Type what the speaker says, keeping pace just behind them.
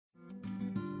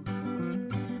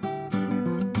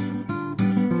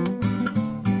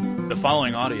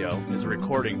following audio is a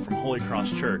recording from Holy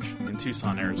Cross Church in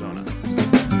Tucson, Arizona.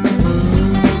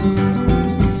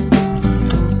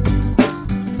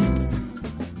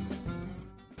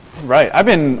 Right, I've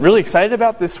been really excited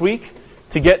about this week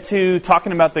to get to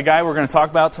talking about the guy we're going to talk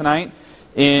about tonight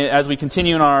as we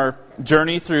continue in our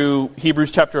journey through Hebrews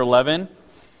chapter 11.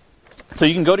 So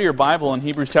you can go to your Bible in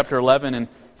Hebrews chapter 11 and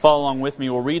follow along with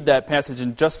me. We'll read that passage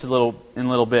in just a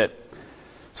little bit.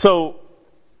 So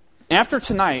after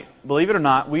tonight, believe it or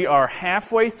not, we are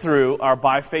halfway through our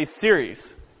By Faith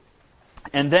series.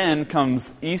 And then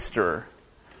comes Easter.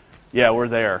 Yeah, we're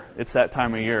there. It's that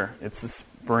time of year. It's the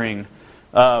spring.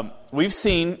 We've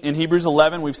seen, in Hebrews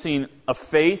 11, we've seen a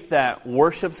faith that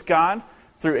worships God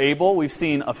through Abel. We've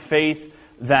seen a faith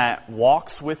that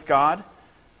walks with God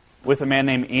with a man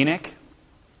named Enoch.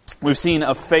 We've seen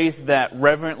a faith that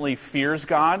reverently fears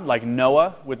God, like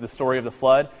Noah with the story of the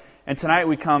flood. And tonight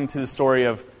we come to the story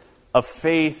of a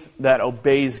faith that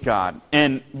obeys God.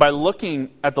 And by looking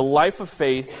at the life of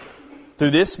faith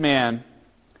through this man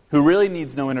who really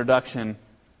needs no introduction,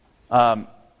 and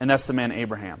that's the man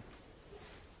Abraham.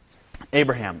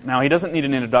 Abraham. Now, he doesn't need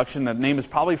an introduction. The name is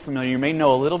probably familiar. You may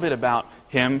know a little bit about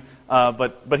him,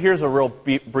 but here's a real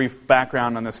brief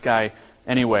background on this guy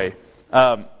anyway.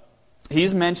 Abraham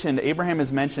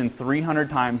is mentioned 300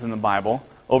 times in the Bible,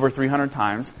 over 300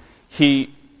 times.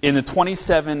 In the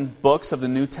 27 books of the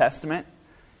New Testament,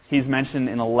 he's mentioned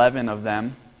in 11 of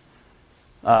them,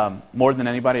 more than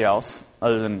anybody else,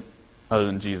 other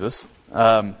than Jesus.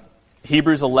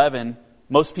 Hebrews 11,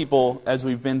 most people, as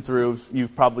we've been through,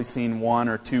 you've probably seen one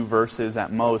or two verses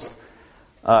at most.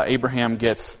 Abraham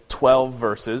gets 12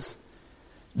 verses.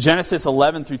 Genesis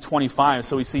 11 through 25,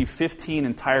 so we see 15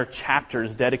 entire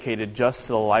chapters dedicated just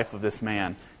to the life of this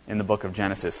man in the book of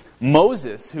Genesis.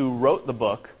 Moses, who wrote the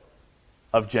book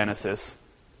of Genesis,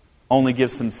 only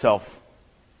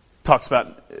talks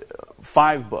about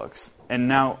 5 books. And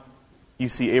now you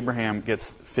see Abraham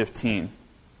gets 15.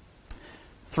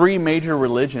 3 major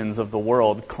religions of the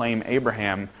world claim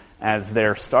Abraham as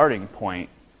their starting point,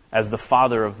 as the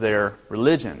father of their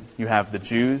religion. You have the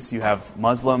Jews, you have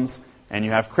Muslims, and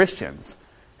you have Christians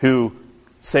who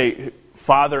say,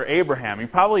 Father Abraham. You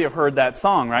probably have heard that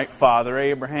song, right? Father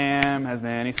Abraham has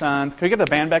many sons. Can we get the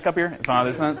band back up here?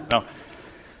 Father, son? No.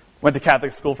 Went to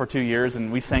Catholic school for 2 years,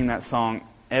 and we sang that song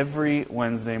every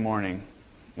Wednesday morning.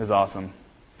 It was awesome.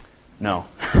 No.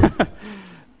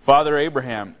 Father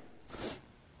Abraham.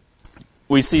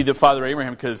 We see the Father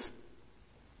Abraham because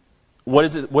what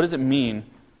does it mean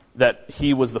that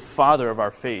he was the father of our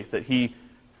faith?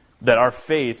 That our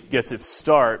faith gets its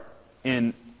start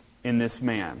in this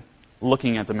man,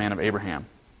 looking at the man of Abraham.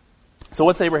 So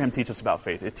what's Abraham teach us about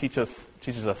faith? It teaches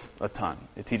us a ton.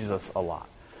 It teaches us a lot.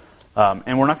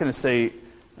 And we're not going to say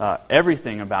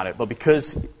everything about it, but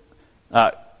because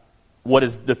what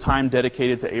is the time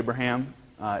dedicated to Abraham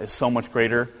is so much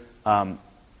greater,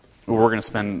 we're going to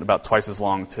spend about twice as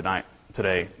long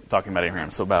today talking about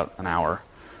Abraham, so about an hour.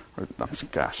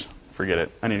 Gosh, forget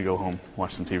it. I need to go home,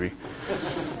 watch some TV.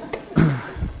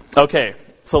 Okay,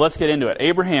 so let's get into it.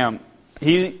 Abraham,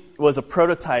 he was a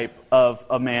prototype of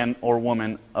a man or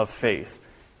woman of faith.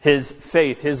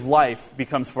 His life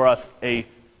becomes for us a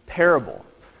parable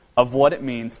of what it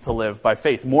means to live by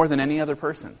faith, more than any other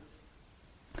person.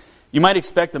 You might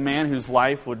expect a man whose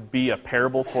life would be a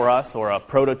parable for us, or a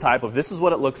prototype of this is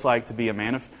what it looks like to be a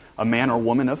man or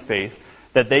woman of faith,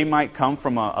 that they might come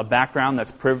from a background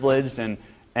that's privileged and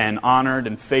honored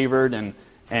and favored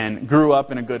and grew up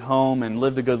in a good home and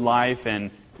lived a good life,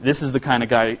 and this is the kind of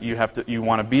guy you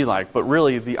want to be like. But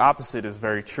really, the opposite is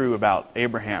very true about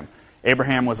Abraham.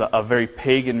 Abraham was a very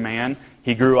pagan man.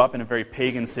 He grew up in a very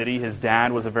pagan city. His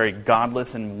dad was a very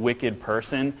godless and wicked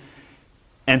person.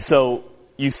 And so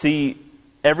you see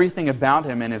everything about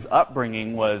him and his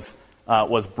upbringing was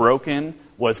broken,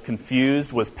 was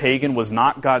confused, was pagan, was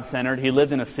not God-centered. He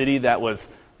lived in a city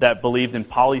that believed in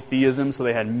polytheism, so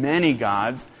they had many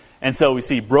gods. And so we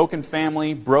see broken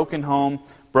family, broken home,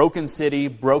 broken city,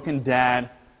 broken dad.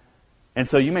 And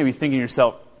so you may be thinking to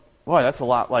yourself, boy, that's a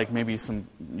lot like maybe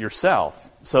yourself.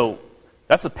 So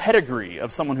that's the pedigree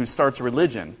of someone who starts a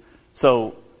religion.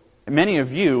 So many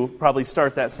of you probably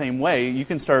start that same way. You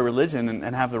can start a religion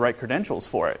and have the right credentials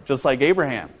for it, just like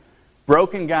Abraham.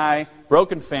 Broken guy,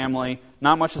 broken family,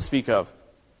 not much to speak of.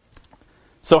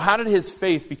 So how did his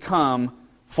faith become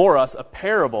for us a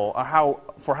parable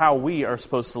for how we are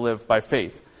supposed to live by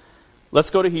faith? Let's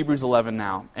go to Hebrews 11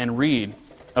 now and read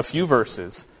a few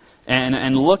verses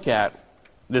and look at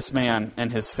this man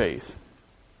and his faith.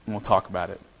 And we'll talk about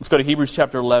it. Let's go to Hebrews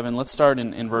chapter 11. Let's start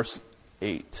in verse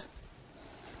 8.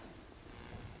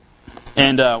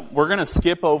 And we're going to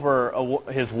skip over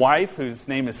his wife, whose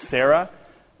name is Sarah,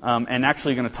 and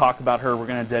actually going to talk about her. We're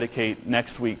going to dedicate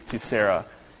next week to Sarah.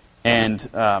 And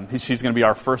she's going to be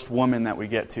our first woman that we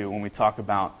get to when we talk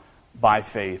about by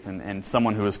faith and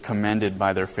someone who is commended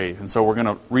by their faith. And so we're going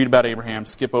to read about Abraham,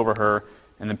 skip over her,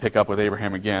 and then pick up with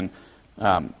Abraham again.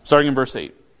 Starting in verse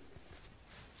 8.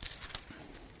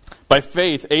 By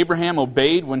faith, Abraham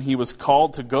obeyed when he was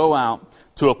called to go out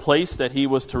to a place that he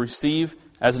was to receive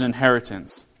as an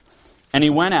inheritance. And he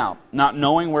went out, not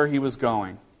knowing where he was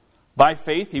going. By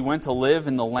faith, he went to live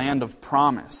in the land of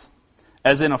promise,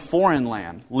 as in a foreign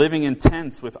land, living in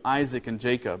tents with Isaac and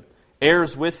Jacob,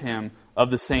 heirs with him of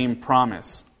the same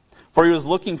promise. For he was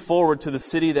looking forward to the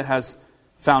city that has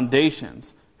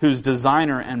foundations, whose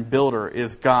designer and builder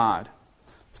is God.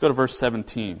 Let's go to verse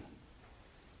 17.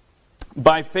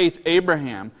 By faith,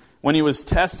 Abraham, when he was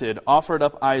tested, offered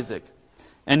up Isaac,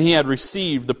 and he had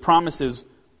received the promises.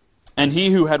 And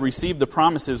he who had received the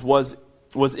promises was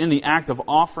in the act of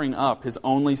offering up his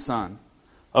only son,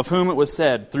 of whom it was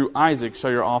said, "Through Isaac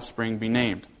shall your offspring be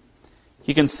named."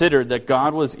 He considered that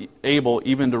God was able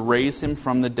even to raise him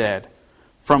from the dead,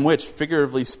 from which,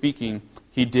 figuratively speaking,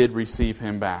 he did receive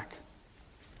him back.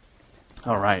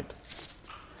 All right.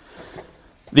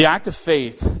 The act of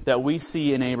faith that we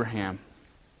see in Abraham,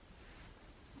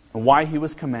 and why he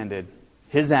was commended,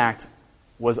 his act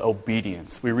was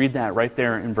obedience. We read that right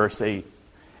there in verse 8.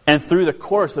 And through the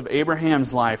course of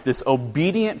Abraham's life, this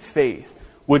obedient faith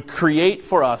would create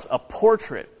for us a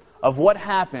portrait of what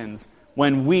happens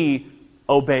when we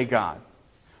obey God.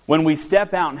 When we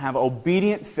step out and have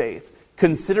obedient faith,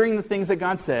 considering the things that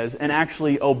God says and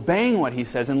actually obeying what He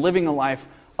says and living a life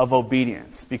of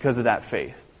obedience because of that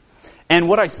faith. And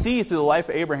what I see through the life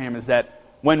of Abraham is that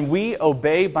when we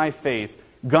obey by faith,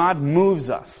 God moves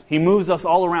us. He moves us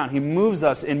all around. He moves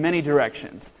us in many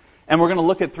directions. And we're going to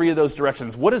look at 3 of those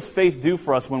directions. What does faith do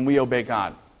for us when we obey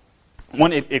God?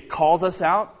 When it calls us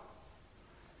out,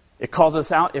 it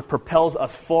propels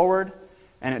us forward,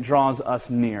 and it draws us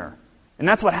near. And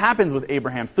that's what happens with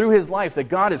Abraham through his life, that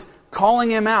God is calling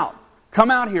him out.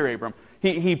 Come out here, Abram.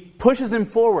 He pushes him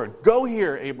forward. Go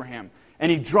here, Abraham.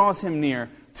 And he draws him near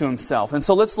to himself. And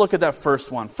so let's look at that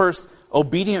first one. First,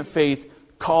 obedient faith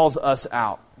calls us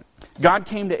out. God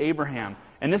came to Abraham,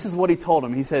 and this is what He told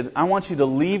him. He said, I want you to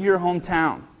leave your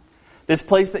hometown, this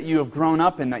place that you have grown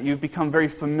up in, that you've become very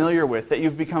familiar with, that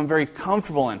you've become very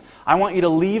comfortable in. I want you to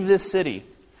leave this city.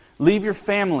 Leave your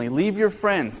family, leave your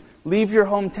friends, leave your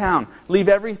hometown, leave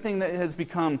everything that has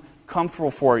become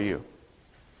comfortable for you.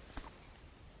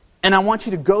 And I want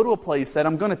you to go to a place that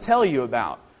I'm going to tell you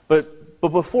about. But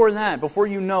before that, before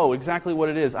you know exactly what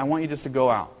it is, I want you just to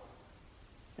go out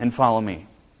and follow me.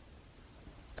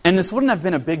 And this wouldn't have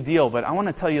been a big deal, but I want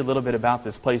to tell you a little bit about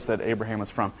this place that Abraham was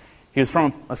from. He was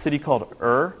from a city called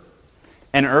Ur.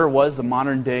 And Ur was a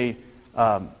modern day,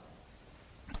 it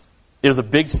was a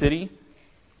big city,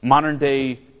 modern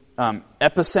day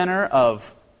epicenter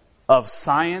of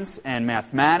science and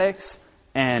mathematics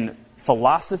and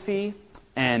philosophy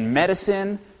and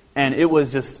medicine. And it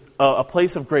was just a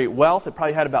place of great wealth. It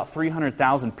probably had about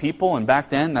 300,000 people. And back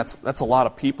then, that's a lot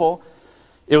of people.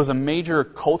 It was a major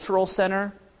cultural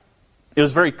center. It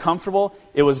was very comfortable.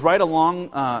 It was right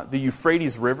along the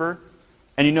Euphrates River.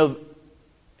 And you know,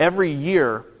 every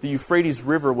year, the Euphrates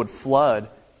River would flood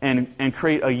and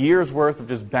create a year's worth of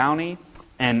just bounty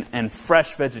and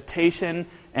fresh vegetation.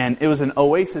 And it was an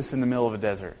oasis in the middle of a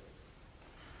desert.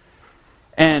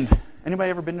 And anybody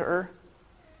ever been to Ur?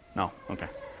 No? Okay.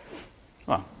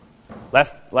 Well,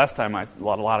 last time a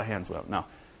lot of hands went up. No,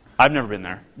 I've never been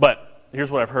there. But here's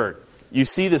what I've heard. You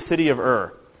see the city of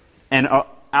Ur, and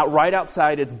right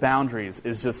outside its boundaries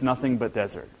is just nothing but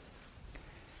desert.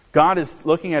 God is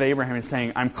looking at Abraham and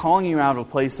saying, I'm calling you out of a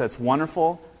place that's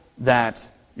wonderful, that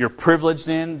you're privileged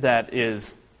in, that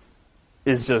is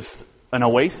just an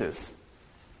oasis.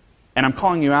 And I'm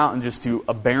calling you out and just to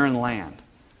a barren land.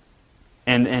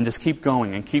 And just keep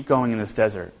going in this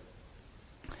desert.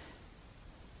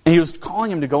 And He was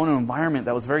calling him to go into an environment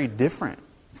that was very different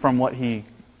from what he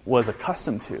was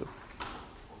accustomed to.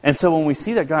 And so when we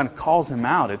see that God calls him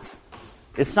out, it's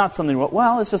not something,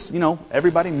 well, it's just,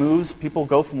 everybody moves, people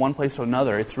go from one place to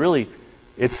another. It's really,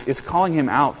 it's calling him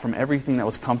out from everything that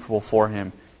was comfortable for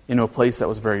him into a place that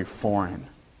was very foreign.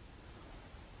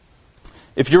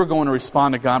 If you're going to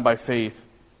respond to God by faith,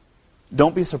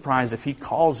 don't be surprised if He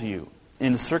calls you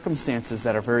into circumstances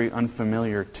that are very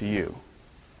unfamiliar to you.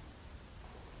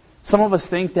 Some of us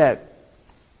think that,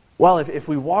 well, if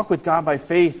we walk with God by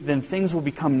faith, then things will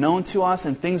become known to us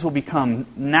and things will become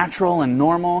natural and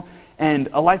normal and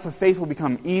a life of faith will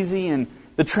become easy, and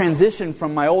the transition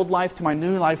from my old life to my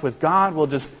new life with God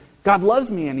God loves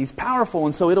me and He's powerful,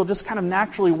 and so it'll just kind of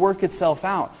naturally work itself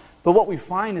out. But what we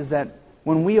find is that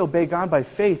when we obey God by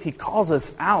faith, He calls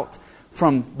us out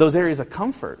from those areas of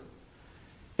comfort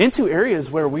into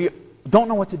areas where we don't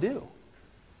know what to do,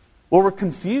 where we're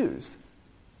confused,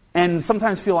 and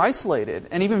sometimes feel isolated,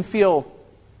 and even feel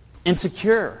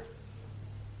insecure,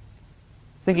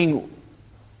 thinking,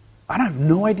 I have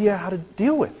no idea how to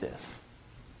deal with this.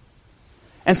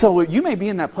 And so you may be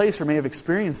in that place or may have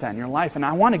experienced that in your life, and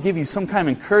I want to give you some kind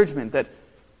of encouragement that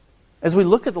as we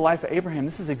look at the life of Abraham,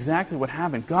 this is exactly what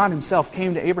happened. God Himself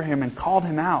came to Abraham and called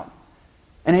him out,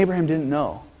 and Abraham didn't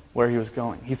know where he was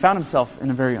going. He found himself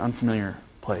in a very unfamiliar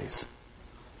place.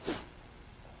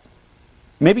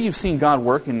 Maybe you've seen God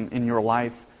work in your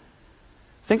life.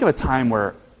 Think of a time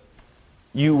where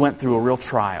you went through a real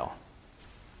trial.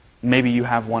 Maybe you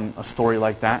have a story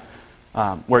like that,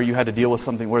 where you had to deal with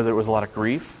something where there was a lot of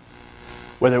grief,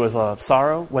 where there was a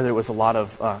sorrow, where there was a lot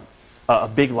of a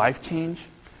big life change,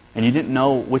 and you didn't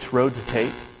know which road to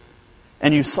take.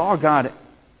 And you saw God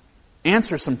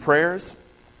answer some prayers.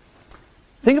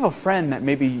 Think of a friend that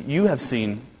maybe you have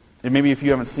seen, and maybe if you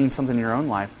haven't seen something in your own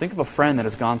life, think of a friend that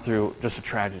has gone through just a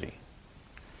tragedy.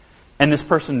 And this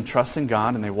person trusts in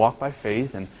God, and they walk by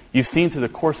faith, and you've seen through the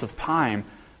course of time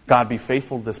God be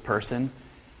faithful to this person.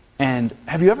 And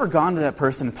have you ever gone to that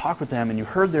person and talked with them, and you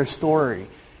heard their story,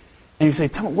 and you say,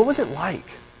 tell me, what was it like?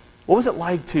 What was it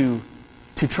like to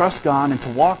trust God and to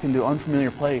walk into an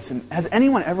unfamiliar place? And has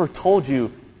anyone ever told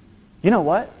you, you know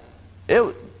what?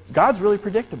 God's really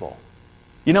predictable.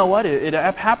 You know what? It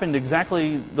happened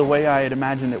exactly the way I had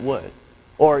imagined it would.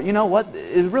 Or, you know what?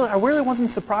 I really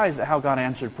wasn't surprised at how God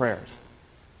answered prayers.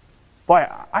 Boy,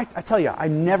 I tell you, I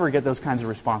never get those kinds of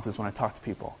responses when I talk to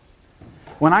people.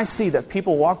 When I see that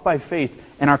people walk by faith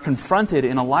and are confronted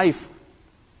in a life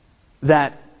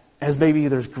that has maybe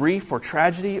there's grief or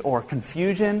tragedy or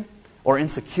confusion or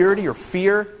insecurity or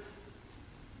fear,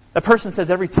 that person says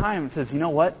every time, you know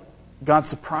what? God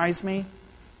surprised me.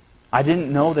 I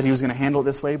didn't know that He was going to handle it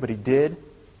this way, but He did.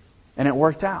 And it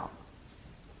worked out.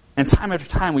 And time after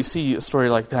time we see a story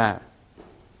like that.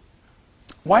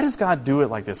 Why does God do it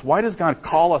like this? Why does God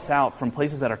call us out from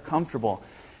places that are comfortable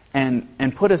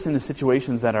and put us into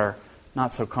situations that are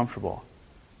not so comfortable?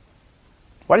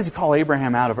 Why does He call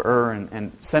Abraham out of Ur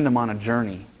and send him on a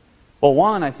journey? Well,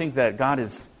 one, I think that God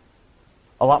is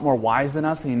a lot more wise than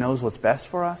us and He knows what's best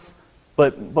for us.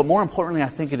 But more importantly, I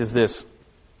think it is this.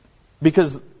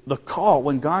 Because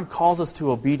when God calls us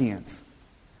to obedience,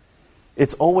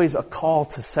 it's always a call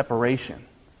to separation.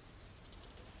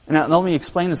 And now, let me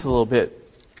explain this a little bit.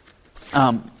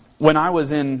 When I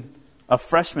was a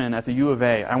freshman at the U of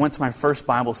A, I went to my first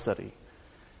Bible study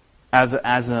as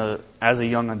a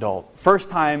young adult. First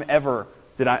time ever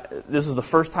this is the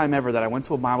first time ever that I went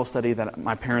to a Bible study that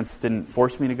my parents didn't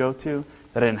force me to go to,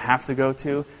 that I didn't have to go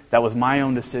to. That was my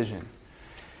own decision.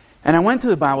 And I went to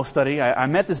the Bible study. I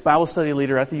met this Bible study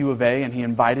leader at the U of A, and he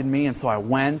invited me, and so I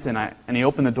went, and he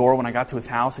opened the door when I got to his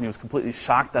house, and he was completely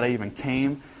shocked that I even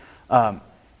came. And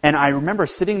I remember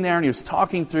sitting there, and he was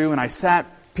talking through, and I sat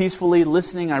peacefully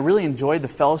listening. I really enjoyed the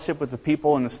fellowship with the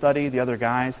people in the study, the other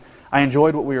guys. I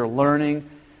enjoyed what we were learning.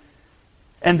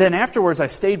 And then afterwards, I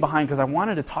stayed behind because I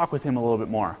wanted to talk with him a little bit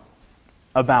more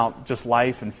about just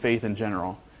life and faith in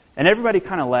general. And everybody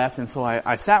kind of left, and so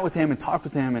I sat with him and talked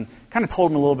with him and kind of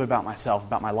told him a little bit about myself,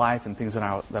 about my life and things that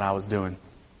I was doing.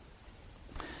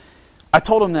 I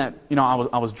told him that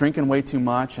I was drinking way too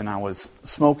much, and I was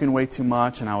smoking way too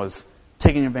much, and I was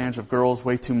taking advantage of girls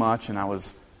way too much, and I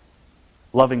was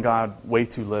loving God way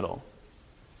too little.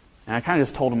 And I kind of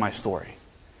just told him my story.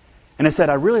 And I said,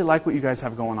 I really like what you guys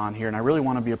have going on here, and I really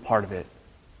want to be a part of it.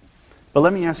 But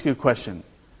let me ask you a question.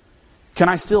 Can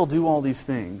I still do all these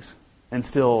things and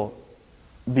still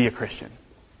be a Christian?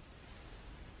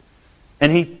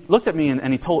 And he looked at me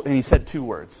and he said two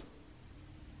words.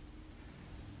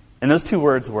 And those two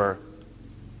words were,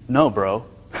 no, bro.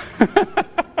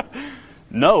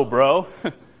 No, bro.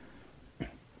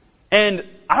 And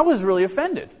I was really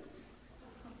offended.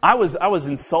 I was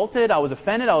insulted. I was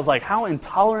offended. I was like, how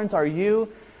intolerant are you?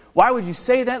 Why would you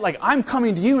say that? Like, I'm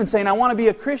coming to you and saying I want to be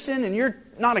a Christian, and you're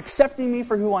not accepting me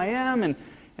for who I am. And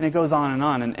it goes on and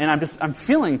on. And I'm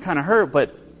feeling kind of hurt.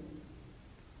 But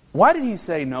why did he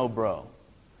say no, bro?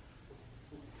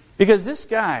 Because this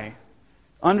guy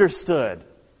understood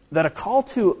that a call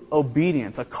to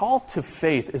obedience, a call to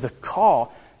faith, is a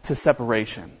call to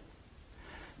separation.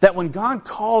 That when God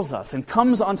calls us and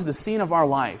comes onto the scene of our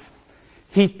life,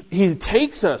 He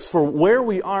takes us for where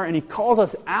we are, and He calls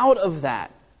us out of that.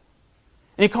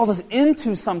 And He calls us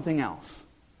into something else.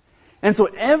 And so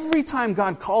every time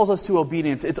God calls us to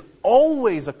obedience, it's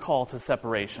always a call to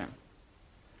separation.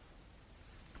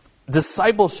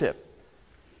 Discipleship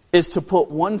is to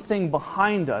put one thing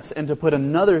behind us and to put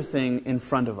another thing in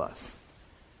front of us.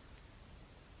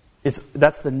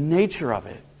 That's the nature of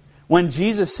it. When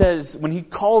Jesus says, when He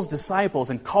calls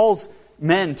disciples and calls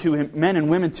men and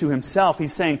women to Himself,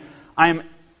 He's saying, I'm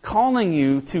calling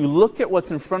you to look at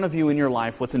what's in front of you in your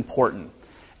life, what's important.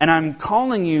 And I'm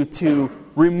calling you to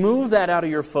remove that out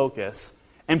of your focus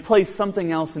and place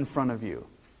something else in front of you.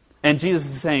 And Jesus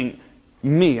is saying,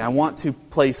 I want to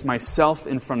place myself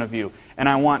in front of you. And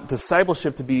I want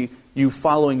discipleship to be you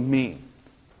following me.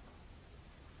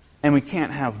 And we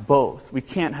can't have both. We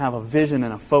can't have a vision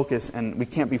and a focus, and we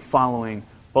can't be following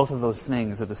both of those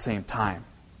things at the same time.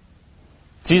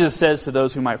 Jesus says to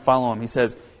those who might follow Him, He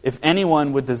says, if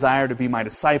anyone would desire to be my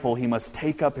disciple, he must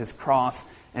take up his cross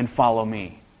and follow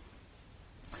me.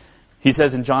 He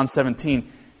says in John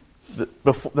 17,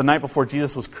 the night before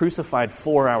Jesus was crucified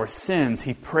for our sins,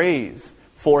 He prays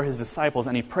for His disciples,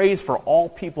 and He prays for all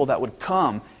people that would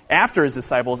come after His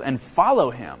disciples and follow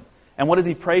Him. And what does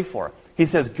He pray for? He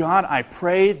says, God, I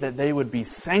pray that they would be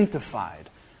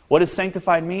sanctified. What does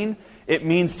sanctified mean? It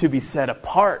means to be set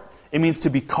apart. It means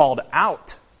to be called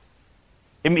out.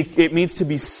 It means to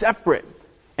be separate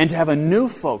and to have a new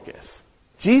focus.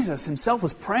 Jesus Himself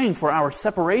was praying for our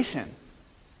separation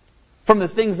from the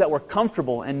things that were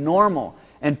comfortable and normal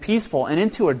and peaceful and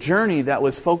into a journey that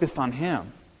was focused on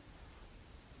Him.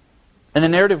 And the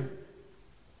narrative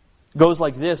goes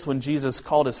like this when Jesus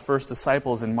called His first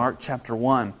disciples in Mark chapter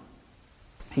 1.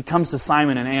 He comes to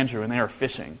Simon and Andrew, and they are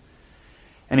fishing.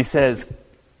 And He says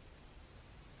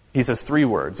 3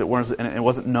 words. It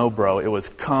wasn't no, bro. It was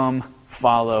come,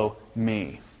 follow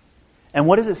me. And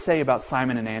what does it say about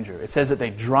Simon and Andrew? It says that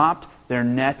they dropped their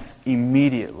nets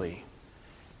immediately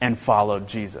and followed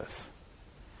Jesus.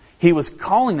 He was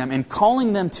calling them, and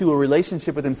calling them to a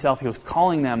relationship with Himself. He was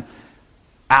calling them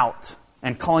out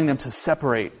and calling them to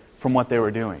separate from what they were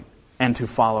doing and to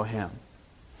follow Him.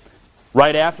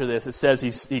 Right after this, it says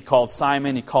he called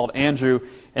Simon, He called Andrew,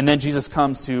 and then Jesus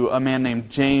comes to a man named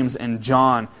James and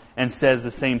John and says the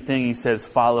same thing. He says,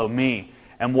 follow me.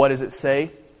 And what does it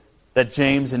say that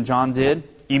James and John did?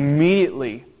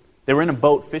 Immediately, they were in a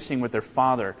boat fishing with their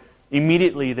father.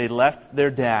 Immediately, they left their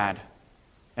dad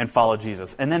and followed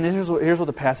Jesus. And then here's what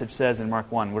the passage says in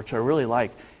Mark 1, which I really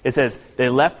like. It says, they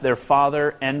left their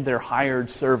father and their hired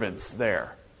servants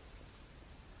there.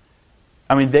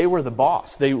 I mean, they were the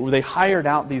boss. They hired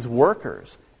out these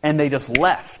workers, and they just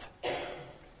left.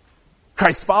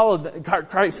 Christ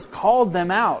called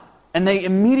them out, and they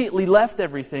immediately left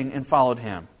everything and followed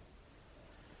Him.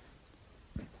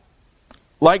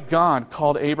 Like God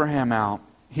called Abraham out,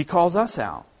 He calls us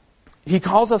out. He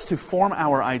calls us to form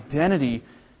our identity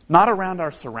not around our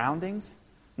surroundings,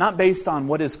 not based on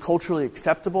what is culturally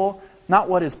acceptable, not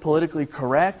what is politically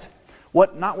correct,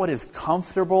 not what is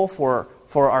comfortable for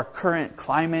our current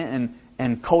climate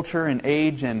and culture and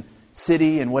age and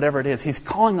city and whatever it is. He's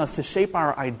calling us to shape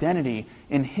our identity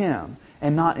in Him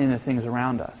and not in the things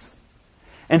around us.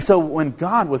 And so when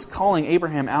God was calling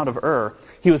Abraham out of Ur,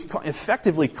 He was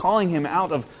effectively calling him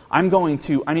out of, I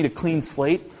need a clean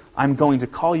slate. I'm going to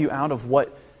call you out of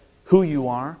who you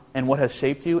are and what has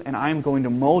shaped you, and I'm going to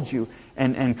mold you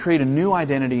and create a new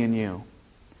identity in you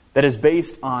that is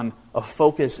based on a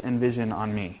focus and vision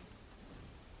on me.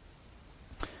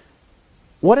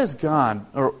 What has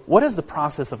the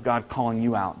process of God calling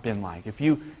you out been like? If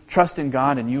you trust in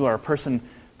God and you are a person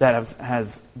that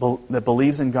that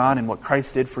believes in God and what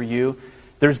Christ did for you,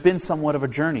 there's been somewhat of a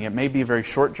journey. It may be a very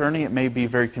short journey, it may be a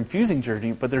very confusing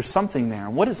journey, but there's something there. I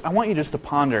want you just to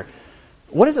ponder,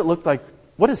 what does it look like?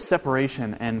 What does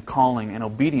separation and calling and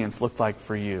obedience look like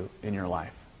for you in your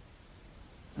life?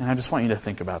 And I just want you to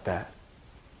think about that.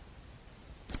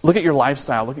 Look at your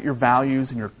lifestyle, look at your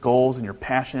values and your goals and your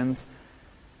passions.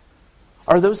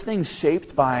 Are those things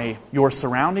shaped by your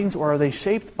surroundings, or are they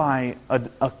shaped by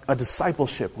a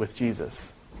discipleship with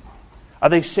Jesus? Are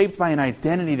they shaped by an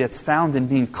identity that's found in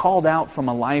being called out from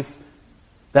a life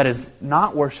that is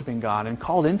not worshiping God and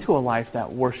called into a life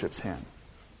that worships Him?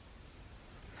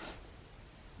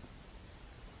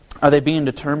 Are they being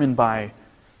determined by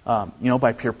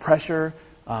peer pressure,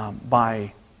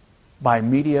 by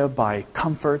media, by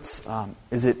comforts?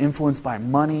 Is it influenced by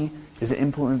money? Is it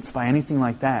influenced by anything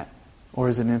like that? Or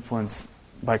is it influenced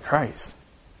by Christ?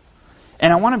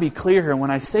 And I want to be clear here,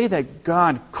 when I say that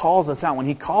God calls us out, when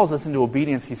He calls us into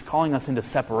obedience, He's calling us into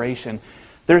separation.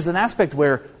 There's an aspect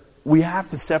where we have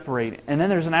to separate, and then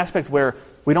there's an aspect where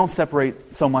we don't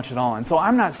separate so much at all. And so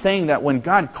I'm not saying that when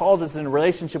God calls us in a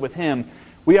relationship with Him,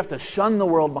 we have to shun the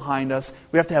world behind us.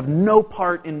 We have to have no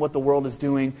part in what the world is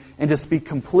doing and just be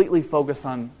completely focused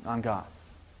on God.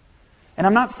 And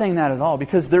I'm not saying that at all,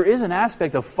 because there is an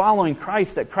aspect of following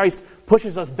Christ that Christ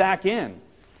pushes us back in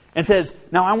and says,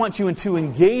 now I want you to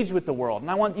engage with the world, and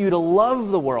I want you to love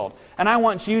the world, and I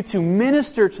want you to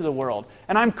minister to the world,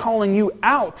 and I'm calling you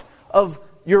out of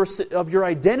your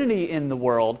identity in the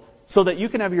world so that you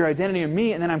can have your identity in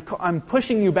me, and then I'm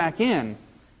pushing you back in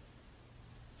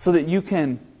so that you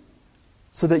can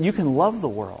love the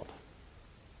world.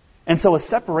 And so a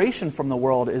separation from the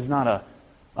world is not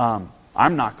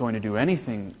I'm not going to do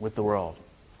anything with the world.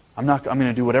 I'm going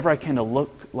to do whatever I can to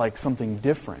look like something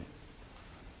different.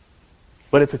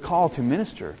 But it's a call to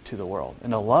minister to the world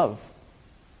and to love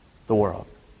the world.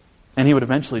 And He would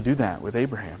eventually do that with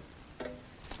Abraham.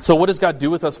 So what does God do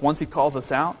with us once He calls us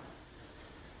out?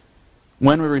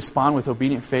 When we respond with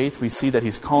obedient faith, we see that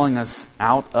He's calling us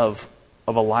out of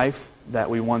a life that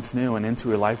we once knew and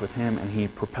into a life with Him, and He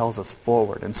propels us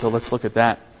forward. And so let's look at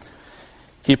that.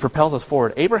 He propels us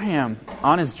forward. Abraham,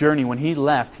 on his journey, when he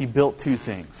left, he built two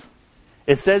things.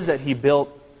 It says that he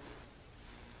built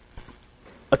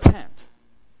a tent.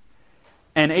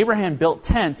 And Abraham built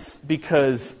tents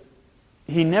because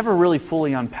he never really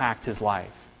fully unpacked his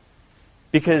life.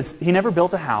 Because he never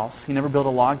built a house. He never built a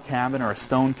log cabin or a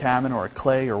stone cabin or a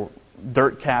clay or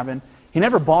dirt cabin. He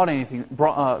never built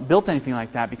anything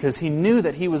like that because he knew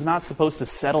that he was not supposed to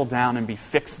settle down and be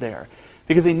fixed there.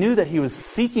 Because he knew that he was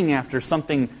seeking after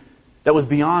something that was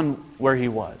beyond where he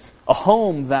was. A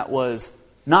home that was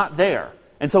not there.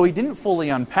 And so he didn't fully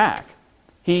unpack.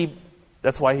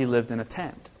 That's why he lived in a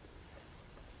tent.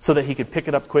 So that he could pick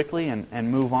it up quickly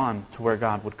and move on to where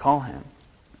God would call him.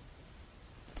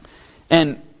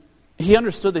 And he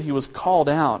understood that he was called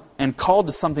out and called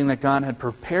to something that God had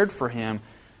prepared for him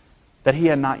that he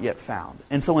had not yet found.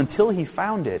 And so until he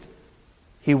found it,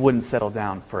 he wouldn't settle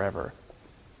down forever.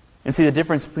 And see, the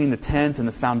difference between the tent and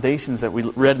the foundations that we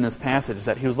read in this passage is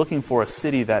that he was looking for a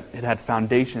city that had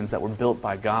foundations that were built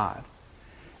by God.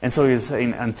 And so he was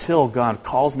saying, until God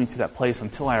calls me to that place,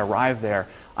 until I arrive there,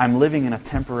 I'm living in a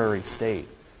temporary state.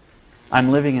 I'm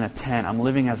living in a tent. I'm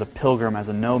living as a pilgrim, as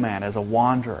a nomad, as a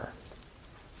wanderer,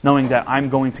 knowing that I'm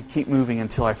going to keep moving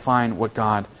until I find what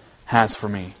God has for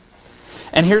me.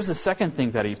 And here's the second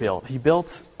thing that he built. He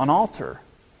built an altar.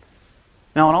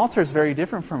 Now, an altar is very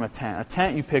different from a tent. A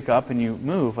tent you pick up and you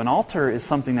move. An altar is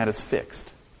something that is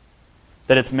fixed.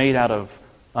 That it's made out of,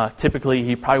 typically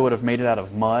he probably would have made it out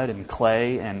of mud and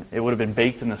clay, and it would have been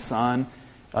baked in the sun.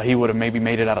 He would have maybe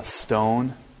made it out of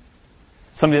stone.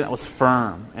 Something that was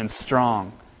firm and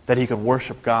strong that he could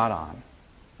worship God on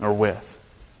or with.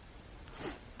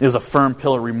 It was a firm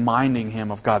pillar reminding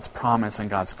him of God's promise and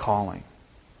God's calling.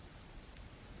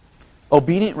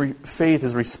 Obedient faith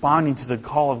is responding to the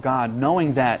call of God,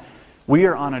 knowing that we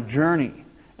are on a journey.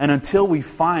 And until we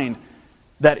find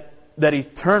that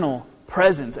eternal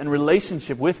presence and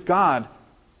relationship with God,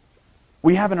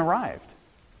 we haven't arrived.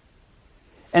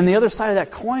 And the other side of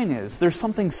that coin is, there's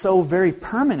something so very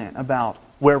permanent about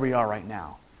where we are right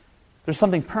now. There's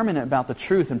something permanent about the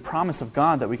truth and promise of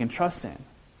God that we can trust in.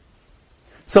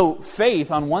 So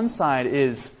faith on one side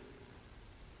is,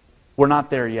 we're not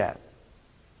there yet.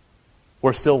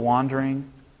 We're still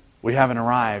wandering. We haven't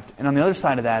arrived. And on the other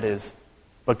side of that is,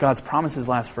 but God's promises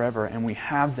last forever, and we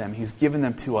have them. He's given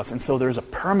them to us. And so there's a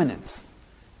permanence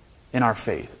in our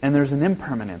faith. And there's an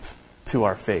impermanence to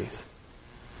our faith.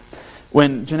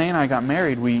 When Janae and I got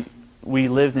married, we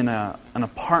lived in an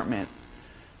apartment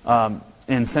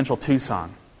in central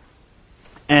Tucson.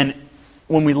 And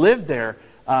when we lived there,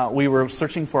 we were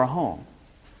searching for a home,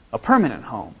 a permanent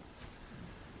home.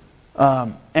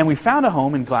 And we found a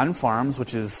home in Gladden Farms,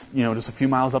 which is just a few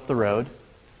miles up the road.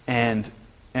 And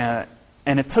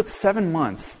it took 7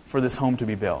 months for this home to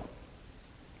be built.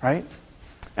 Right?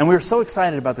 And we were so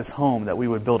excited about this home that we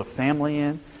would build a family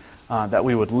in, that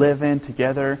we would live in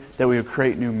together, that we would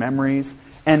create new memories.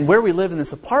 And where we lived in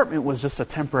this apartment was just a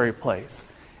temporary place.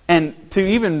 And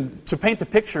to paint the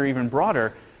picture even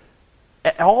broader,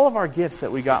 all of our gifts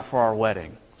that we got for our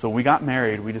wedding, so we got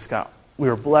married, we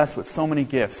were blessed with so many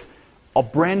gifts. A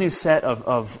brand new set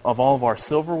of all of our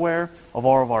silverware, of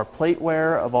all of our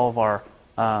plateware, of all of our,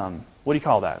 what do you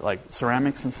call that? Like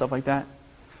ceramics and stuff like that?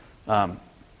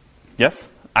 Yes?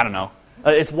 I don't know.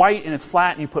 It's white and it's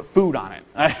flat and you put food on it.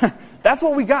 That's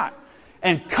what we got.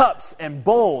 And cups and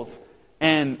bowls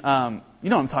and you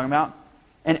know what I'm talking about.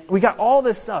 And we got all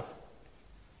this stuff.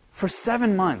 For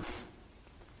 7 months,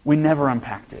 we never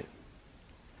unpacked it.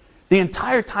 The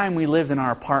entire time we lived in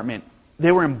our apartment,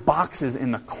 they were in boxes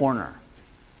in the corner.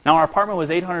 Now, our apartment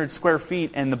was 800 square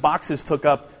feet, and the boxes took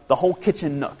up the whole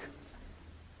kitchen nook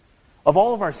of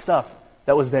all of our stuff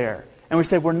that was there. And we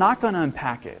said, we're not going to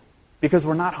unpack it because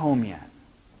we're not home yet.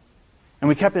 And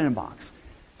we kept it in a box.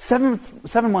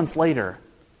 7 months later,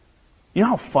 you know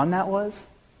how fun that was?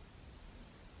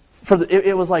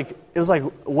 It was like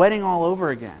wedding all over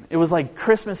again. It was like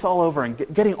Christmas all over, and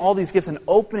getting all these gifts and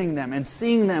opening them and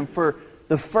seeing them for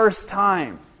the first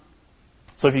time.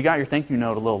 So if you got your thank you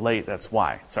note a little late, that's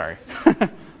why. Sorry.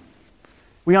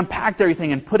 We unpacked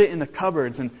everything and put it in the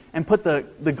cupboards and put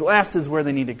the glasses where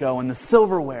they need to go and the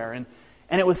silverware. And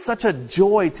it was such a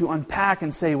joy to unpack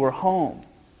and say we're home.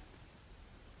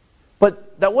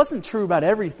 But that wasn't true about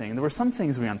everything. There were some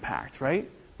things we unpacked, right?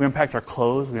 We unpacked our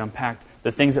clothes. We unpacked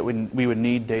the things that we would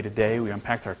need day to day. We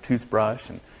unpacked our toothbrush.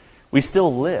 And we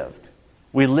still lived.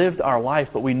 We lived our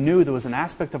life, but we knew there was an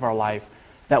aspect of our life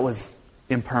that was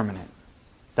impermanent,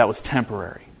 that was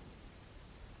temporary.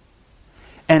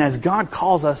 And as God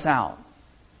calls us out,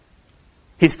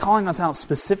 He's calling us out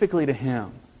specifically to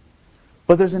Him.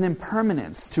 But there's an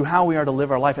impermanence to how we are to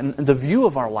live our life and the view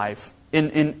of our life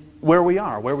in where we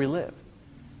are, where we live.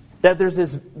 That there's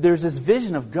this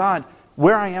vision of God.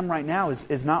 Where I am right now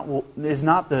is not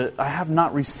I have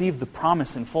not received the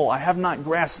promise in full. I have not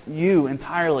grasped you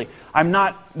entirely.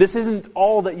 This isn't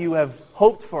all that you have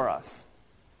hoped for us.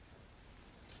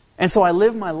 And so I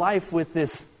live my life with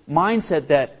this mindset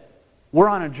that we're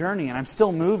on a journey and I'm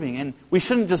still moving, and we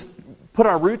shouldn't just put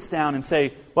our roots down and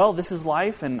say, well, this is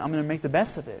life and I'm going to make the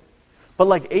best of it. But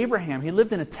like Abraham, he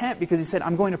lived in a tent because he said,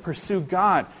 I'm going to pursue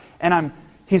God, and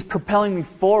He's propelling me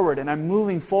forward, and I'm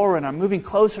moving forward, and I'm moving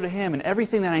closer to Him, and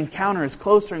everything that I encounter is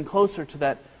closer and closer to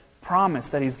that promise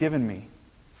that He's given me.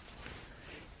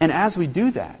 And as we do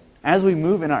that, as we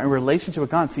move in our relationship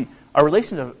with God, see, our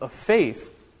relationship of faith,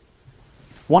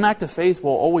 one act of faith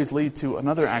will always lead to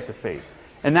another act of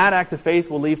faith. And that act of faith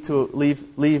will lead to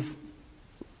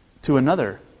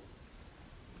another.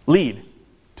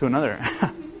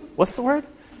 What's the word?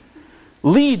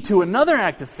 Lead to another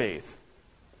act of faith.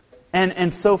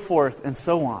 And so forth and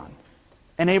so on.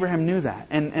 And Abraham knew that.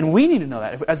 And we need to know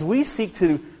that. As we seek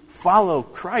to follow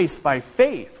Christ by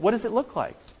faith, what does it look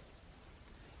like?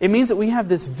 It means that we have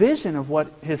this vision of what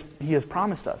He has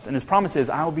promised us. And His promise is,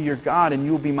 I will be your God and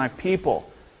you will be my people.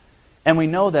 And we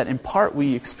know that in part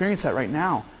we experience that right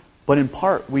now, but in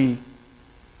part we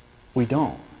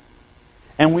don't.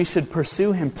 And we should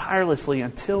pursue Him tirelessly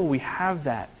until we have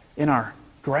that in our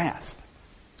grasp.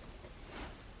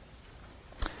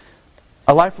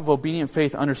 A life of obedient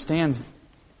faith understands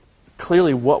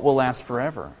clearly what will last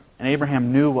forever. And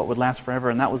Abraham knew what would last forever,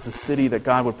 and that was the city that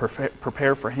God would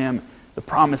prepare for him, the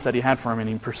promise that He had for him, and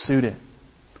he pursued it.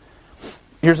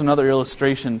 Here's another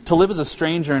illustration. To live as a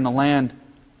stranger in a land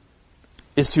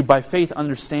is to, by faith,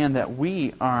 understand that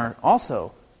we are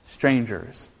also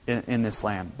strangers in this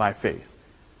land by faith.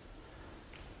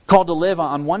 Called to live,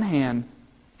 on one hand,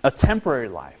 a temporary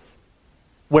life,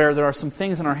 where there are some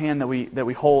things in our hand that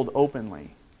we hold openly,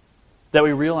 that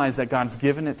we realize that God's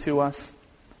given it to us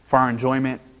for our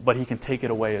enjoyment, but He can take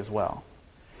it away as well.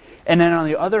 And then on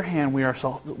the other hand, we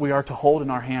are to hold in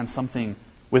our hands something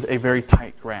with a very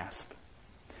tight grasp.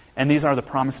 And these are the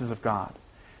promises of God.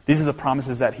 These are the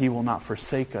promises that He will not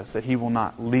forsake us, that He will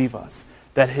not leave us,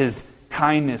 that His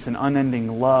kindness and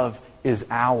unending love is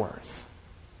ours.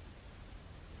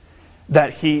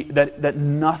 That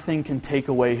nothing can take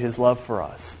away His love for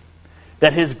us.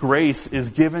 That His grace is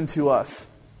given to us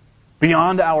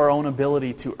beyond our own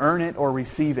ability to earn it or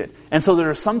receive it. And so there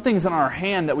are some things in our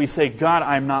hand that we say, God,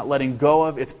 I'm not letting go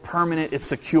of. It's permanent. It's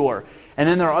secure. And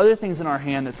then there are other things in our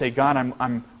hand that say, God,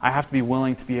 I have to be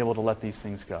willing to be able to let these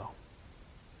things go.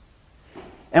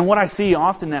 And what I see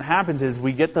often that happens is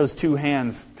we get those two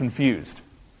hands confused.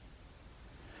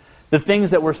 The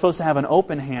things that we're supposed to have an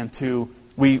open hand to,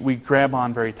 we grab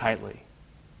on very tightly.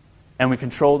 And we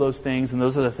control those things, and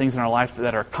those are the things in our life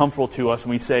that are comfortable to us, and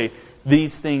we say,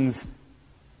 these things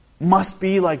must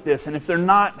be like this, and if they're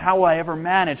not, how will I ever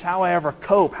manage? How will I ever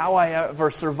cope? How will I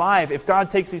ever survive? If God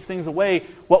takes these things away,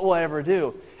 what will I ever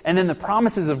do? And then the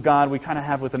promises of God we kind of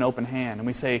have with an open hand, and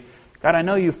we say, God, I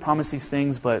know You've promised these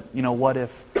things, but what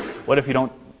if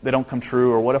they don't come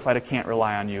true, or what if I can't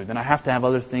rely on You? Then I have to have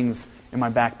other things in my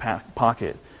back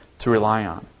pocket to rely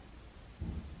on.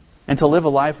 And to live a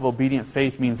life of obedient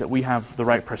faith means that we have the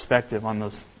right perspective on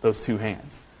those two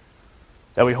hands.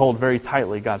 That we hold very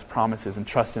tightly God's promises and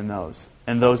trust in those.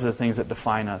 And those are the things that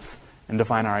define us and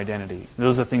define our identity.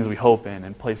 Those are the things we hope in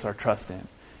and place our trust in.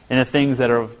 And the things that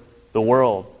are of the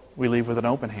world, we leave with an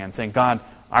open hand, saying, God,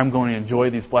 I'm going to enjoy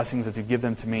these blessings as You give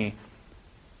them to me,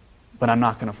 but I'm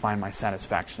not going to find my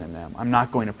satisfaction in them. I'm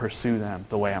not going to pursue them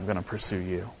the way I'm going to pursue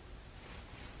you.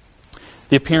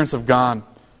 The appearance of God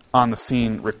on the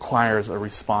scene requires a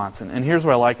response. And here's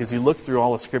what I like, is you look through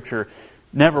all of Scripture,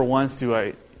 never once do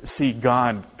I see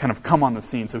God kind of come on the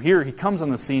scene. So here he comes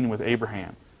on the scene with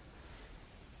Abraham,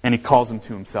 and he calls him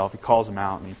to himself. He calls him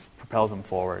out, and he propels him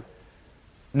forward.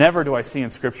 Never do I see in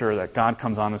Scripture that God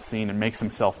comes on the scene and makes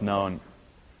himself known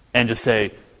and just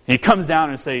say, he comes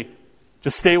down and say,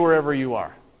 just stay wherever you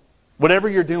are. Whatever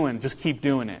you're doing, just keep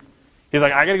doing it. He's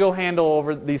like, I got to go handle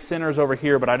over these sinners over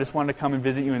here, but I just wanted to come and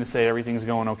visit you and to say everything's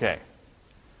going okay.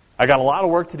 I got a lot of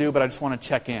work to do, but I just want to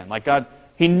check in. Like God,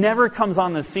 he never comes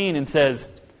on the scene and says,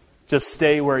 just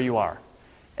stay where you are.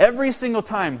 Every single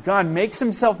time God makes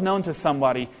himself known to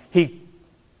somebody, he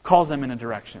calls them in a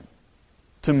direction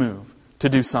to move, to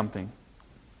do something.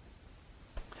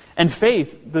 And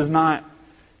faith is not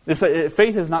this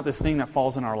thing that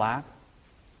falls in our lap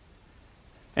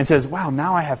and says, wow,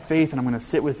 now I have faith and I'm going to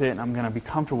sit with it and I'm going to be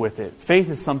comfortable with it. Faith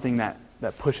is something that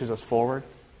pushes us forward,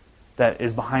 that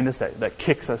is behind us, that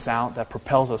kicks us out, that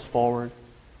propels us forward.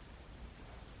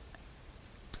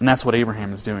 And that's what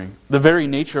Abraham is doing. The very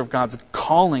nature of God's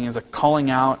calling is a calling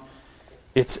out.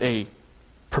 It's a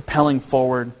propelling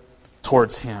forward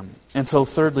towards him. And so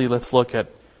thirdly, let's look at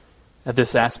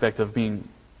this aspect of being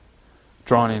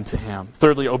drawn into him.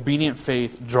 Thirdly, obedient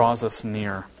faith draws us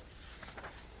near.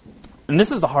 And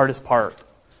this is the hardest part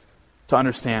to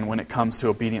understand when it comes to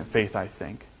obedient faith, I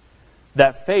think.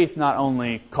 That faith not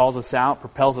only calls us out,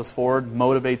 propels us forward,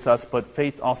 motivates us, but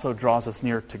faith also draws us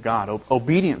near to God.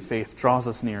 Obedient faith draws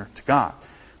us near to God.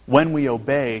 When we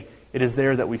obey, it is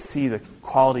there that we see the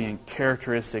quality and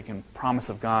characteristic and promise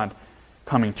of God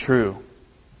coming true.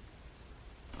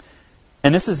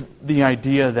 And this is the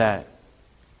idea that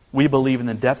we believe in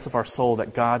the depths of our soul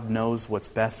that God knows what's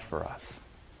best for us.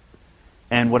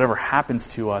 And whatever happens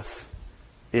to us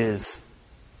is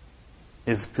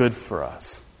good for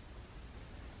us.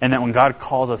 And that when God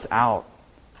calls us out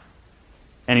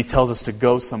and he tells us to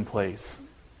go someplace,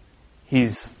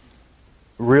 he's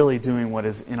really doing what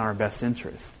is in our best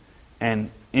interest.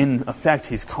 And in effect,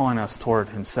 he's calling us toward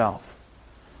himself.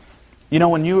 You know,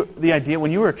 when you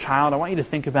were a child, I want you to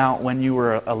think about when you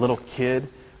were a little kid,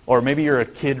 or maybe you're a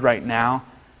kid right now.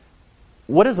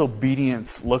 What does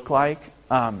obedience look like?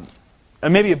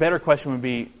 And maybe a better question would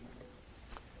be,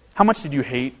 how much did you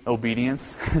hate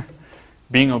obedience?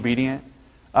 Being obedient?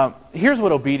 Here's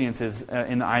what obedience is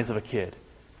in the eyes of a kid.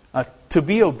 To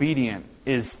be obedient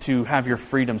is to have your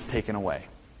freedoms taken away.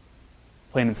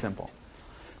 Plain and simple.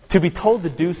 To be told to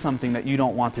do something that you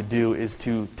don't want to do is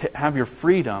to have your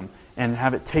freedom and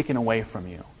have it taken away from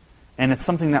you. And it's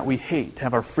something that we hate, to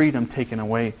have our freedom taken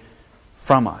away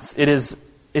from us.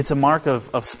 It's a mark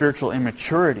of spiritual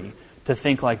immaturity to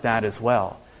think like that as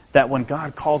well. That when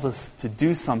God calls us to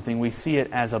do something, we see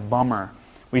it as a bummer.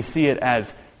 We see it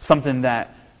as something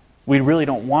that we really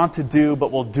don't want to do,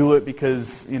 but we'll do it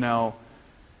because,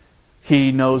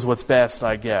 he knows what's best,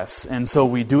 I guess. And so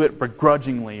we do it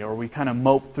begrudgingly, or we kind of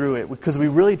mope through it because we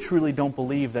really truly don't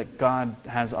believe that God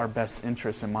has our best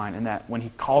interests in mind and that when he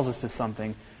calls us to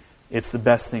something, it's the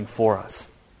best thing for us.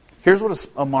 Here's what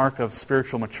a mark of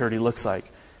spiritual maturity looks like.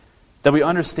 That we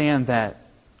understand that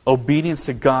obedience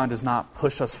to God does not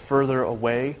push us further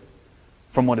away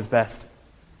from what is best,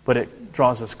 but it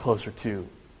draws us closer to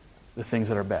the things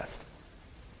that are best.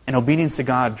 And obedience to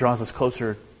God draws us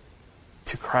closer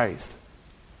to Christ,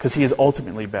 because he is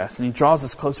ultimately best, and he draws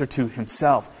us closer to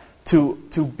himself. To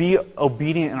be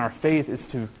obedient in our faith is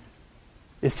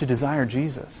to desire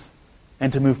Jesus,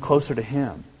 and to move closer to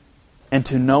him, and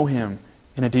to know him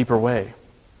in a deeper way.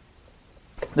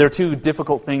 There are two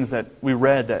difficult things that we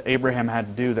read that Abraham had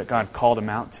to do that God called him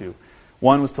out to.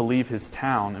 One was to leave his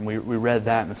town, and we read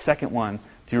that. And the second one,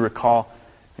 do you recall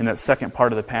in that second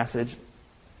part of the passage?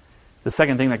 The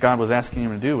second thing that God was asking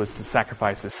him to do was to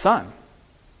sacrifice his son,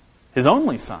 his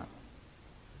only son.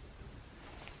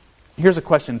 Here's a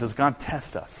question, does God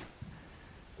test us?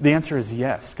 The answer is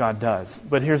yes, God does.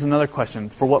 But here's another question,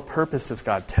 for what purpose does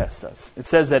God test us? It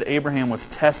says that Abraham was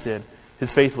tested,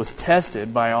 his faith was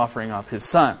tested by offering up his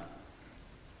son.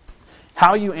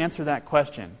 How you answer that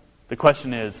question, the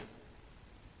question is,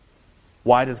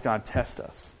 why does God test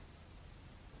us?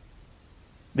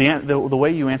 The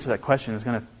way you answer that question is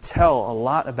going to tell a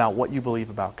lot about what you believe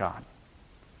about God.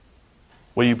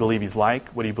 What do you believe he's like?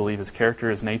 What do you believe his character,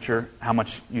 his nature? How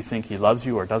much you think he loves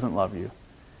you or doesn't love you?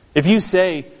 If you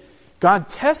say, God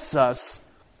tests us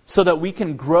so that we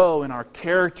can grow in our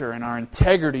character and our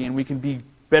integrity and we can be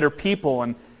better people,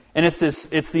 and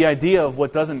it's the idea of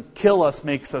what doesn't kill us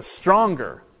makes us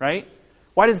stronger, right?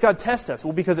 Why does God test us?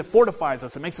 Well, because it fortifies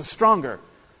us. It makes us stronger.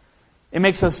 It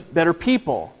makes us better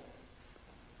people.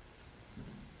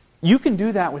 You can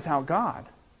do that without God.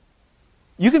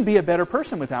 You can be a better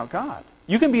person without God.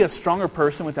 You can be a stronger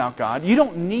person without God. You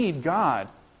don't need God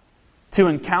to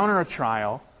encounter a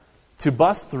trial, to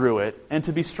bust through it, and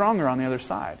to be stronger on the other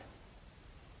side.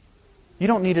 You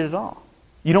don't need it at all.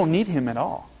 You don't need Him at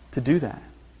all to do that.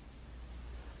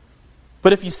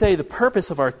 But if you say the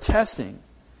purpose of our testing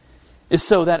is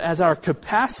so that as our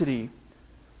capacity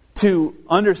to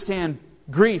understand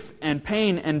grief and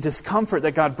pain and discomfort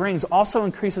that God brings also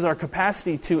increases our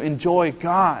capacity to enjoy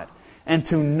God and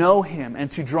to know Him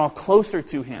and to draw closer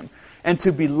to Him and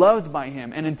to be loved by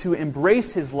Him and to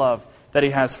embrace His love that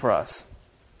He has for us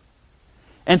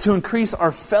and to increase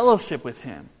our fellowship with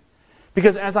Him.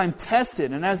 Because as I'm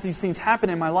tested and as these things happen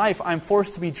in my life, I'm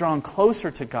forced to be drawn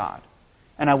closer to God,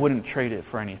 and I wouldn't trade it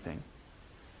for anything.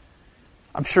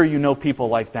 I'm sure you know people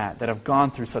like that have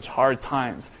gone through such hard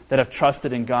times, that have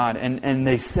trusted in God, and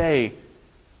they say,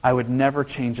 I would never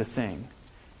change a thing.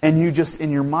 And you just,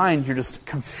 in your mind, you're just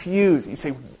confused. You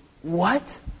say,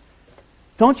 what?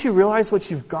 Don't you realize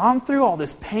what you've gone through? All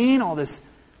this pain, all this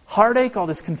heartache, all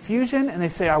this confusion? And they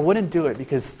say, I wouldn't do it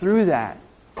because through that,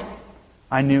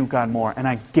 I knew God more, and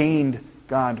I gained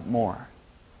God more.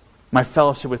 My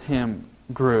fellowship with Him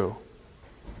grew.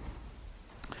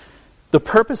 The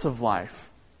purpose of life,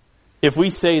 if we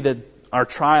say that our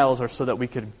trials are so that we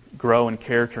could grow in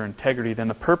character and integrity, then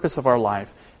the purpose of our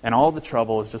life and all the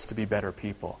trouble is just to be better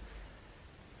people.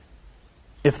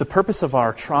 If the purpose of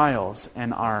our trials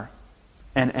and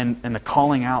and the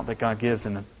calling out that God gives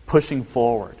and the pushing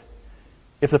forward,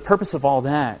 if the purpose of all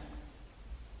that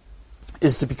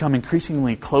is to become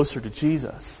increasingly closer to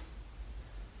Jesus,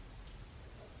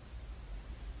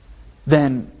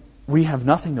 then we have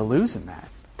nothing to lose in that.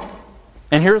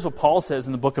 And here's what Paul says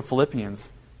in the book of Philippians.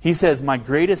 He says, my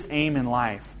greatest aim in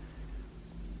life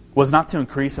was not to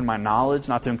increase in my knowledge,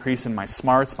 not to increase in my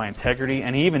smarts, my integrity.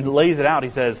 And he even lays it out. He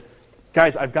says,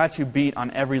 guys, I've got you beat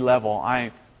on every level.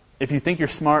 If you think you're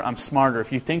smart, I'm smarter.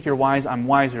 If you think you're wise, I'm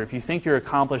wiser. If you think you're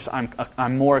accomplished,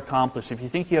 I'm more accomplished. If you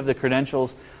think you have the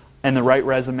credentials and the right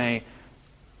resume,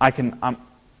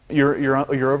 you're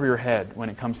over your head when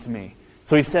it comes to me.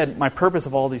 So he said, my purpose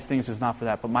of all these things is not for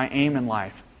that, but my aim in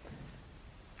life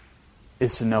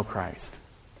is to know Christ.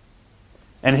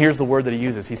 And here's the word that he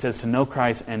uses. He says to know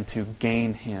Christ and to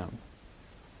gain Him.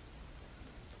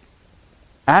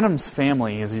 Adam's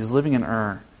family, as he's living in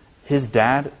Ur, his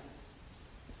dad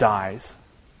dies.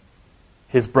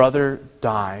 His brother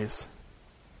dies.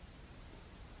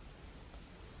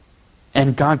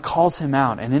 And God calls him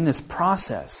out. And in this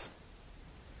process,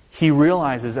 he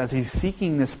realizes as he's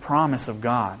seeking this promise of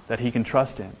God that he can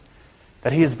trust in,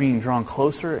 that he is being drawn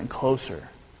closer and closer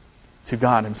to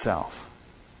God Himself.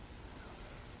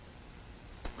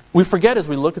 We forget as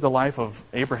we look at the life of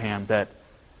Abraham that,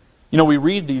 we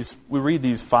read these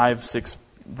 5-6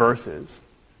 verses,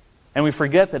 and we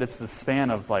forget that it's the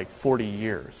span of like 40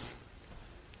 years.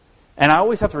 And I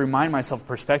always have to remind myself of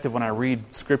perspective when I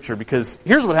read Scripture, because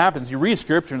here's what happens. You read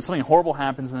Scripture and something horrible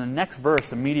happens, and the next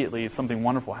verse immediately something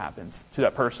wonderful happens to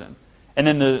that person. And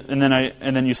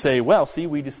then you say, well, see,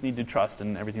 we just need to trust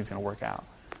and everything's going to work out.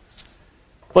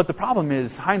 But the problem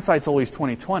is, hindsight's always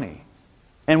 20/20.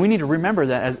 And we need to remember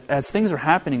that as things are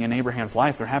happening in Abraham's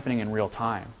life, they're happening in real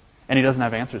time. And he doesn't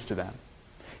have answers to them.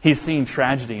 He's seen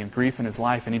tragedy and grief in his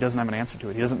life, and he doesn't have an answer to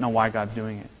it. He doesn't know why God's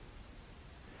doing it.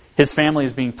 His family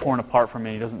is being torn apart from him,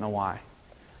 and he doesn't know why.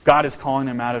 God is calling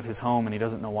him out of his home, and he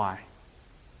doesn't know why.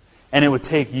 And it would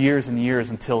take years and years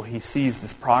until he sees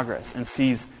this progress and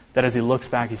sees that as he looks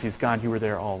back, he sees, God, you were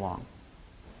there all along.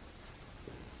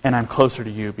 And I'm closer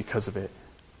to you because of it.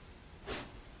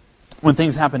 When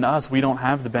things happen to us, we don't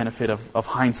have the benefit of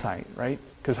hindsight, right?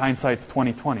 Because hindsight's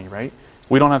 20/20, right?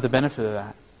 We don't have the benefit of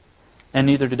that. And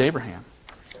neither did Abraham.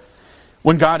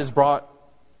 When God has brought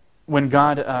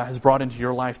into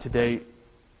your life today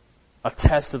a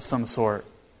test of some sort,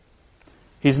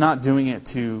 He's not doing it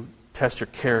to test your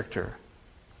character.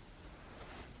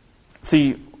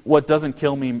 See, what doesn't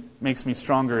kill me makes me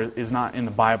stronger is not in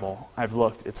the Bible. I've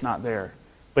looked, it's not there.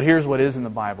 But here's what is in the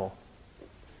Bible.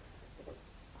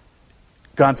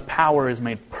 God's power is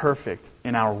made perfect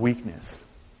in our weakness.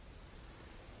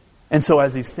 And so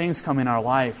as these things come in our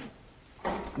life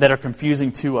that are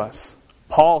confusing to us,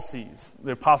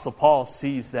 the Apostle Paul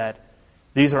sees that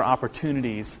these are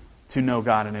opportunities to know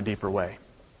God in a deeper way.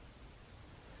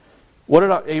 What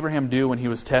did Abraham do when he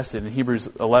was tested? In Hebrews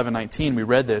 11:19, we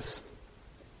read this.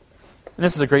 And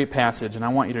this is a great passage, and I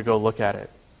want you to go look at it.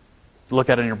 Look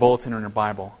at it in your bulletin or in your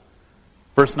Bible.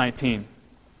 Verse 19.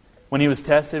 when he was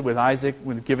tested with Isaac,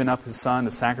 with giving up his son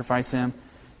to sacrifice him,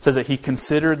 it says that he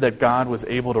considered that God was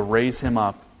able to raise him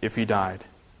up if he died.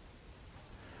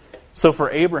 So for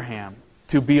Abraham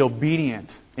to be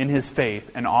obedient in his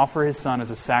faith and offer his son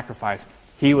as a sacrifice,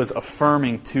 he was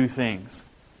affirming two things.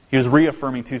 He was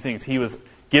reaffirming two things. He was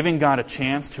giving God a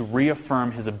chance to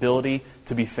reaffirm his ability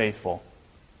to be faithful.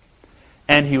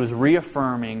 And he was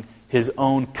reaffirming his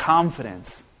own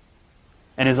confidence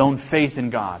and his own faith in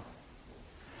God.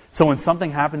 So when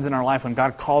something happens in our life, when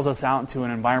God calls us out into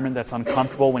an environment that's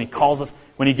uncomfortable, when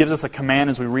He gives us a command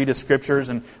as we read His Scriptures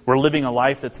and we're living a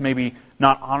life that's maybe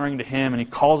not honoring to Him and He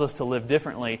calls us to live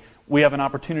differently, we have an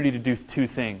opportunity to do two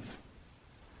things.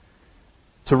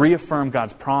 To reaffirm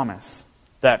God's promise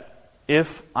that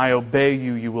if I obey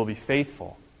you, you will be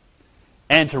faithful.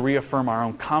 And to reaffirm our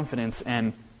own confidence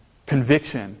and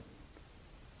conviction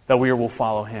that we will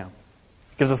follow Him.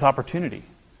 It gives us opportunity.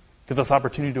 It gives us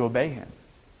opportunity to obey Him,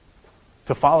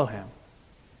 to follow Him,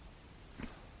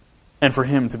 and for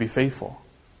Him to be faithful.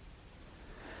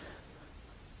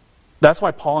 That's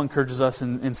why Paul encourages us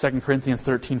in 2 Corinthians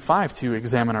 13:5 to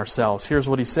examine ourselves. Here's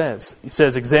what he says. He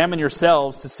says, "Examine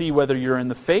yourselves to see whether you're in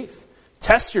the faith.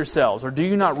 Test yourselves, or do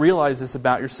you not realize this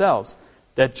about yourselves,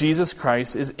 that Jesus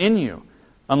Christ is in you,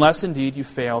 unless indeed you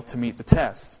fail to meet the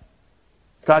test."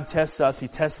 God tests us, He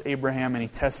tests Abraham, and He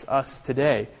tests us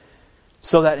today,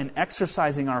 so that in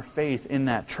exercising our faith in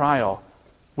that trial,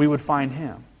 we would find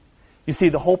Him. You see,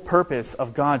 the whole purpose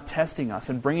of God testing us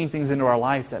and bringing things into our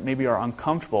life that maybe are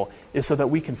uncomfortable is so that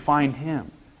we can find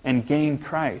Him and gain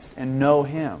Christ and know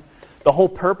Him. The whole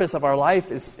purpose of our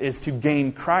life is to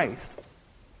gain Christ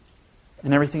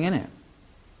and everything in it.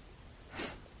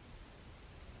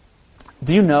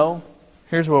 Do you know,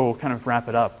 here's where we'll kind of wrap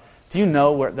it up. Do you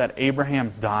know that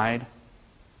Abraham died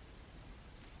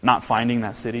not finding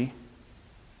that city?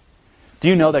 Do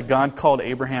you know that God called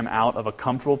Abraham out of a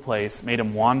comfortable place, made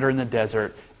him wander in the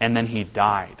desert, and then he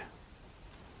died?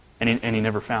 And he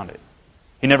never found it.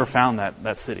 He never found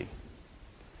that city.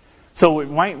 So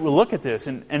we'll look at this,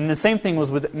 and the same thing was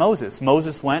with Moses.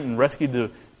 Moses went and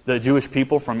rescued the Jewish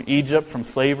people from Egypt, from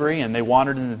slavery, and they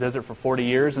wandered in the desert for 40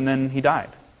 years, and then he died.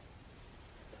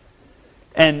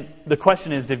 And the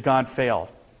question is, did God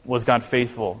fail? Was God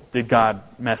faithful? Did God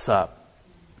mess up?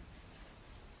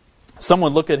 Some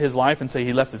would look at his life and say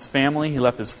he left his family, he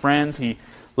left his friends, he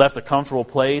left a comfortable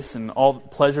place and all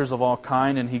pleasures of all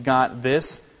kind, and he got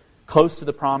this close to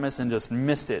the promise and just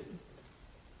missed it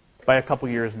by a couple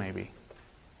years maybe.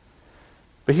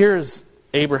 But here's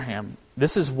Abraham.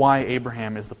 This is why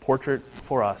Abraham is the portrait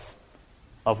for us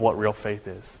of what real faith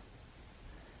is.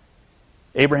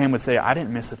 Abraham would say, I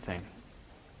didn't miss a thing.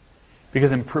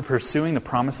 Because in pursuing the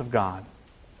promise of God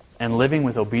and living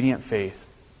with obedient faith,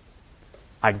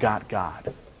 I got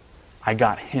God. I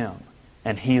got Him.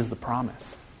 And He is the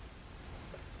promise.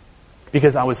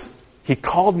 Because He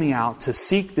called me out to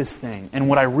seek this thing. And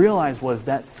what I realized was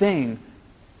that thing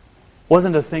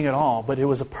wasn't a thing at all, but it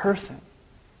was a person.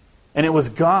 And it was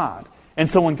God. And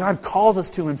so when God calls us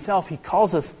to Himself, He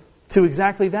calls us to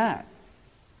exactly that.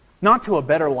 Not to a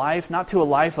better life, not to a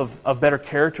life of better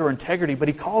character or integrity, but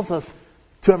He calls us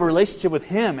to have a relationship with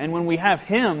Him. And when we have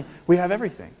Him, we have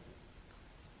everything.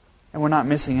 And we're not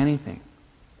missing anything.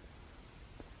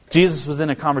 Jesus was in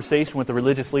a conversation with the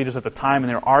religious leaders at the time, and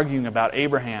they were arguing about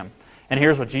Abraham. And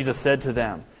here's what Jesus said to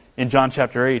them in John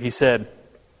chapter 8. He said,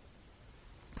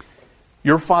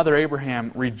 "Your father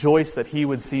Abraham rejoiced that he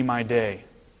would see my day."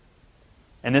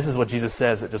 And this is what Jesus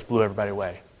says that just blew everybody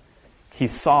away. He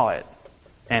saw it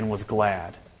and was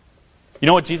glad. You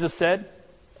know what Jesus said?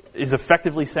 Is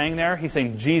effectively saying there? He's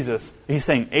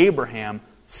saying Abraham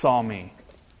saw me.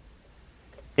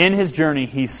 In his journey,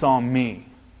 he saw me.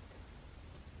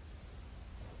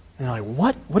 And they're like,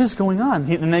 what? What is going on?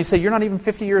 And they say, you're not even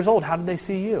 50 years old. How did they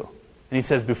see you? And he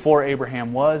says, before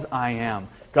Abraham was, I am.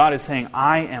 God is saying,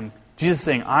 I am. Jesus is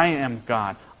saying, I am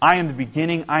God. I am the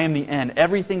beginning, I am the end.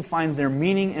 Everything finds their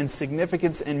meaning and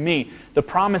significance in me. The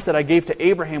promise that I gave to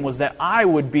Abraham was that I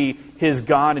would be his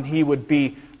God and he would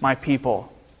be my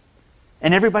people.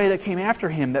 And everybody that came after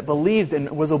him, that believed and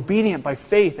was obedient by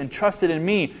faith and trusted in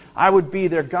me, I would be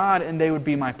their God and they would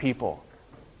be my people.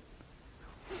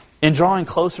 In drawing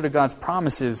closer to God's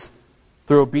promises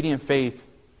through obedient faith,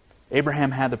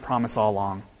 Abraham had the promise all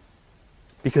along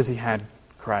because he had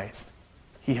Christ.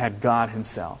 He had God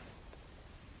Himself.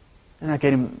 And that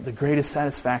gave him the greatest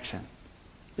satisfaction,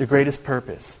 the greatest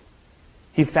purpose.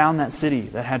 He found that city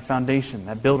that had foundation.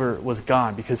 That builder was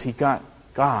God because he got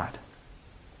God.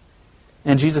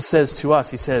 And Jesus says to us,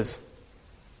 He says,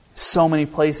 so many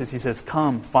places, He says,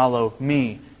 come, follow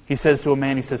me. He says to a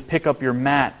man, He says, pick up your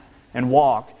mat and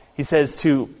walk. He says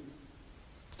to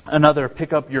another,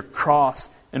 pick up your cross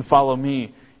and follow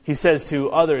me. He says to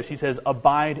others, he says,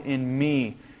 abide in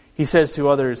me. He says to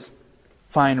others,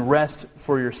 find rest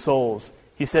for your souls.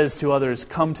 He says to others,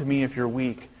 come to me if you're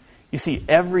weak. You see,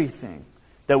 everything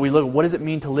that we look at, what does it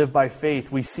mean to live by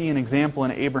faith? We see an example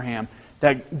in Abraham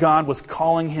that God was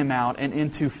calling him out and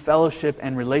into fellowship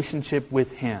and relationship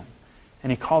with him.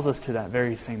 And he calls us to that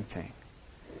very same thing.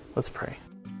 Let's pray.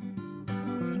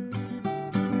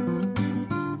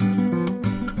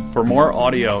 For more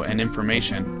audio and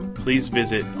information, please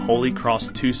visit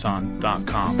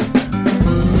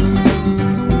holycrosstucson.com.